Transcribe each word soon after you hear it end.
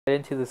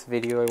Into this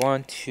video, I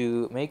want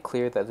to make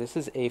clear that this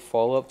is a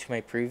follow-up to my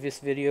previous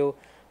video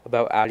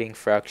about adding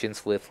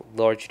fractions with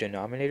large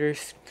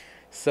denominators.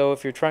 So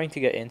if you're trying to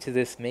get into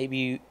this,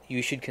 maybe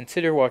you should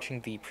consider watching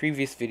the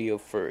previous video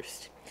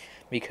first,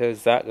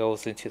 because that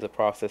goes into the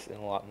process in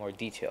a lot more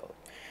detail.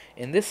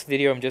 In this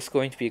video, I'm just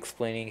going to be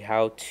explaining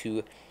how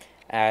to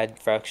add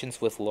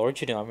fractions with large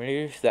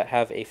denominators that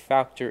have a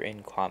factor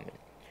in common.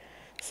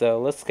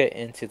 So let's get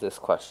into this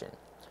question.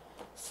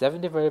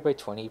 7 divided by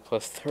 20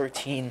 plus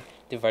 13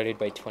 divided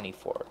by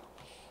 24.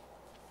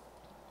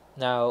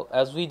 Now,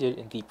 as we did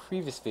in the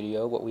previous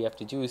video, what we have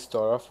to do is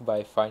start off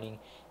by finding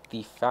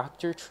the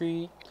factor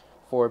tree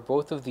for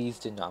both of these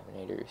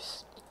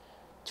denominators,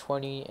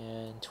 20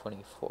 and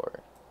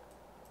 24.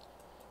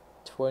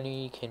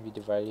 20 can be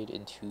divided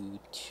into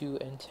 2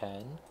 and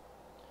 10.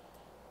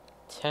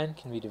 10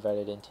 can be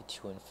divided into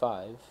 2 and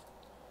 5.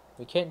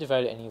 We can't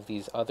divide any of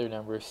these other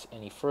numbers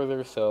any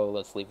further, so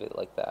let's leave it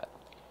like that.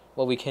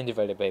 Well, we can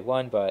divide it by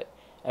 1, but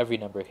every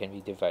number can be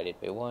divided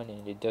by 1,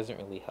 and it doesn't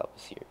really help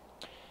us here.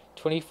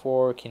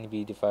 24 can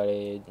be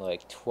divided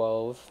like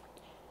 12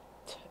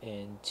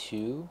 and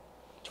 2.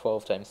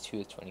 12 times 2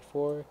 is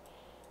 24.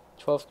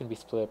 12 can be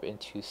split up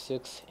into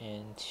 6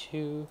 and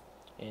 2,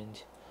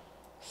 and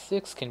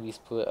 6 can be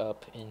split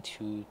up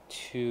into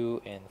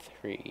 2 and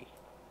 3.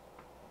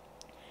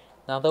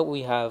 Now that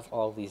we have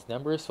all these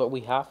numbers, what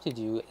we have to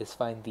do is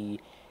find the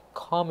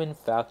common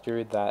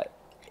factor that,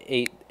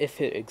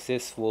 if it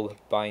exists, will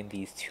bind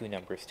these two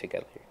numbers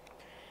together.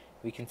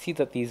 We can see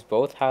that these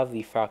both have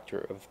the factor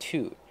of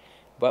 2,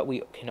 but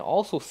we can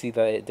also see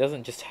that it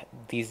doesn't just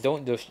these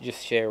don't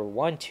just share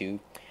one 2,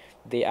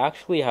 they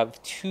actually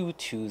have two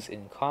 2's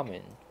in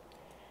common.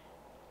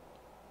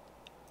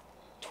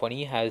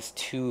 20 has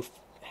 2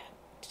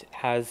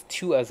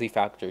 as a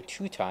factor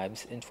 2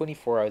 times, and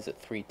 24 has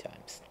it 3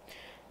 times.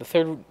 The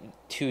third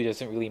 2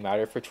 doesn't really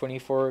matter for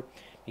 24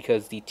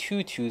 because the two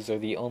 2's are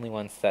the only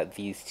ones that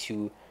these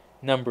two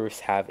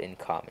numbers have in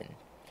common.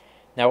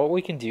 Now what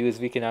we can do is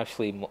we can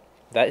actually,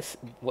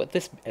 what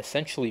this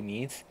essentially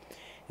means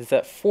is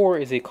that 4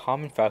 is a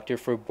common factor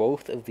for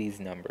both of these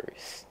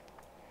numbers.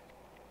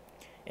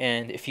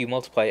 And if you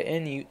multiply it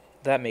in,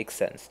 that makes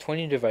sense.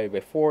 20 divided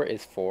by 4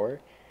 is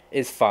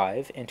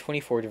 5, and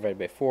 24 divided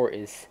by 4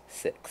 is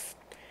 6.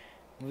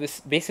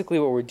 Basically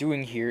what we're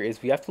doing here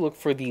is we have to look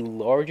for the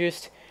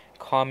largest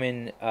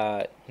common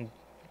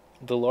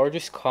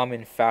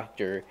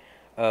factor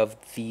of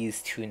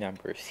these two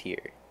numbers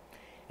here,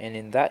 and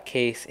in that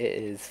case it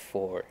is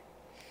 4.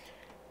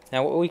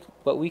 Now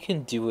what we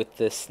can do with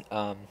this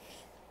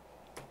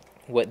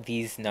what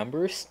these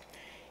numbers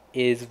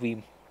is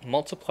we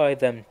multiply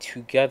them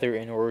together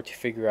in order to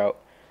figure out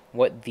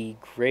what the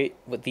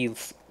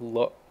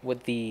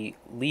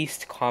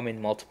least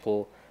common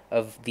multiple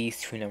of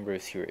these two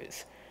numbers here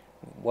is.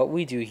 What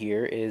we do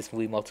here is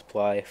we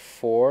multiply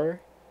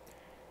 4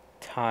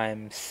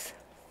 times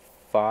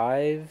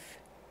 5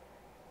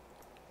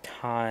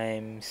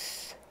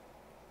 times...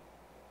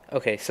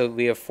 Okay, so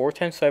we have 4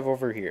 times 5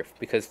 over here,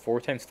 because 4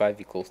 times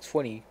 5 equals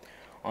 20.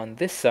 On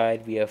this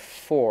side, we have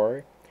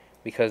 4,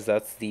 because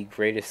that's the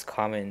greatest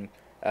common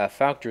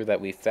factor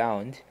that we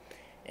found.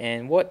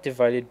 And what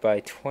divided by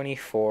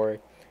 24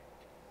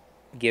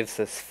 gives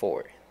us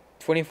 4?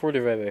 24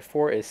 divided by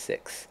 4 is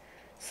 6.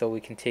 So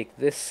we can take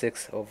this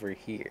 6 over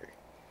here.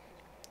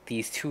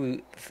 These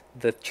two,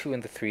 the 2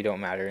 and the 3 don't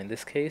matter in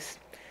this case.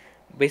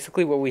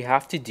 Basically what we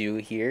have to do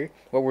here,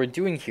 what we're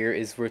doing here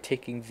is we're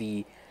taking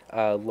the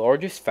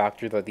largest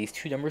factor that these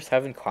two numbers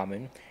have in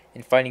common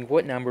and finding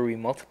what number we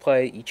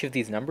multiply each of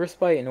these numbers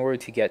by in order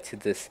to get to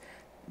this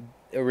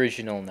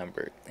original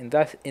number. And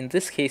that, in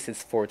this case,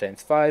 it's 4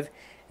 times 5.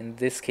 In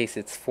this case,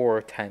 it's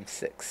 4 times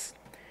 6.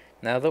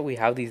 Now that we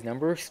have these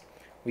numbers,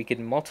 we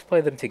can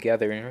multiply them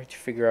together in order to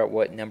figure out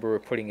what number we're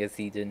putting as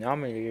the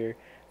denominator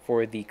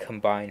for the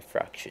combined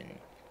fraction.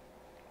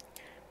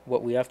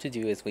 What we have to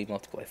do is we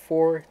multiply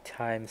 4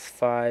 times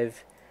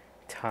 5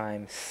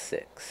 times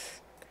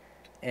 6.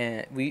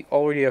 And we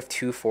already have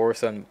 2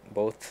 4's on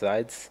both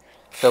sides,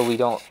 so we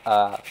don't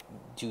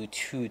do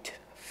 2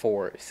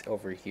 4's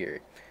over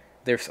here.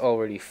 There's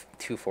already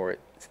 2 4's.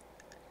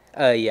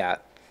 Yeah,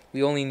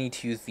 we only need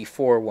to use the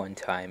 4 one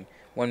time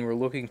when we're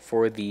looking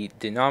for the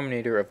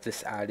denominator of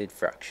this added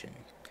fraction.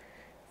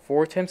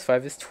 4 times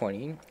 5 is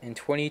 20, and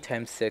 20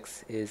 times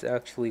 6 is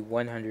actually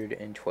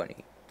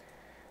 120.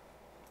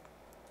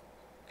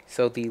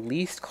 So the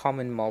least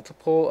common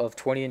multiple of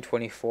 20 and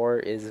 24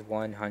 is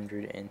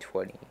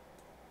 120.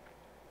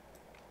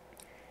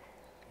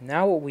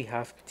 Now what we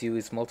have to do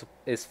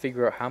is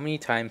figure out how many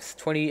times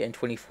 20 and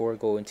 24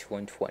 go into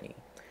 120.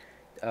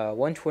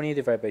 120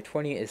 divided by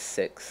 20 is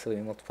 6, so we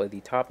multiply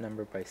the top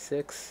number by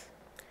 6,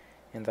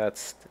 and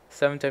that's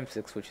 7 times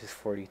 6, which is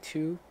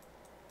 42.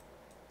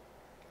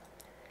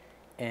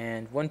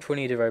 And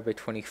 120 divided by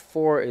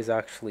 24 is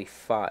actually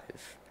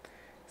 5,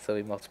 so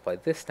we multiply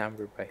this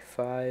number by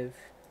 5.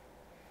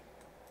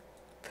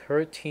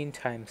 13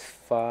 times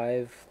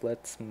 5,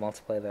 let's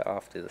multiply that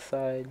off to the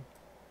side.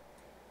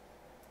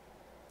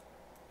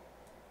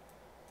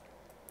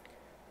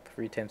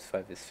 3 times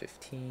 5 is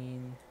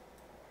 15.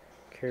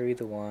 Carry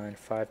the 1.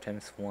 5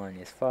 times 1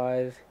 is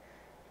 5.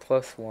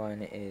 Plus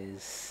 1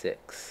 is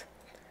 6.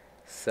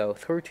 So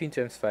 13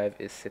 times 5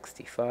 is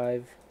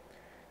 65.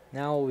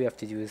 Now all we have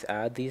to do is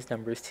add these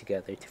numbers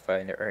together to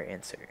find our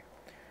answer.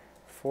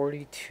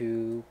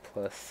 42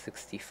 plus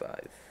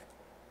 65.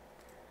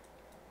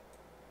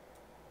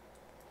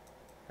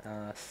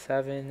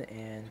 7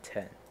 and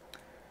 10.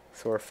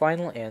 So our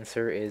final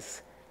answer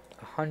is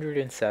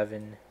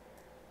 107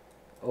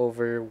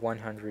 over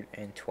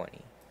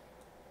 120.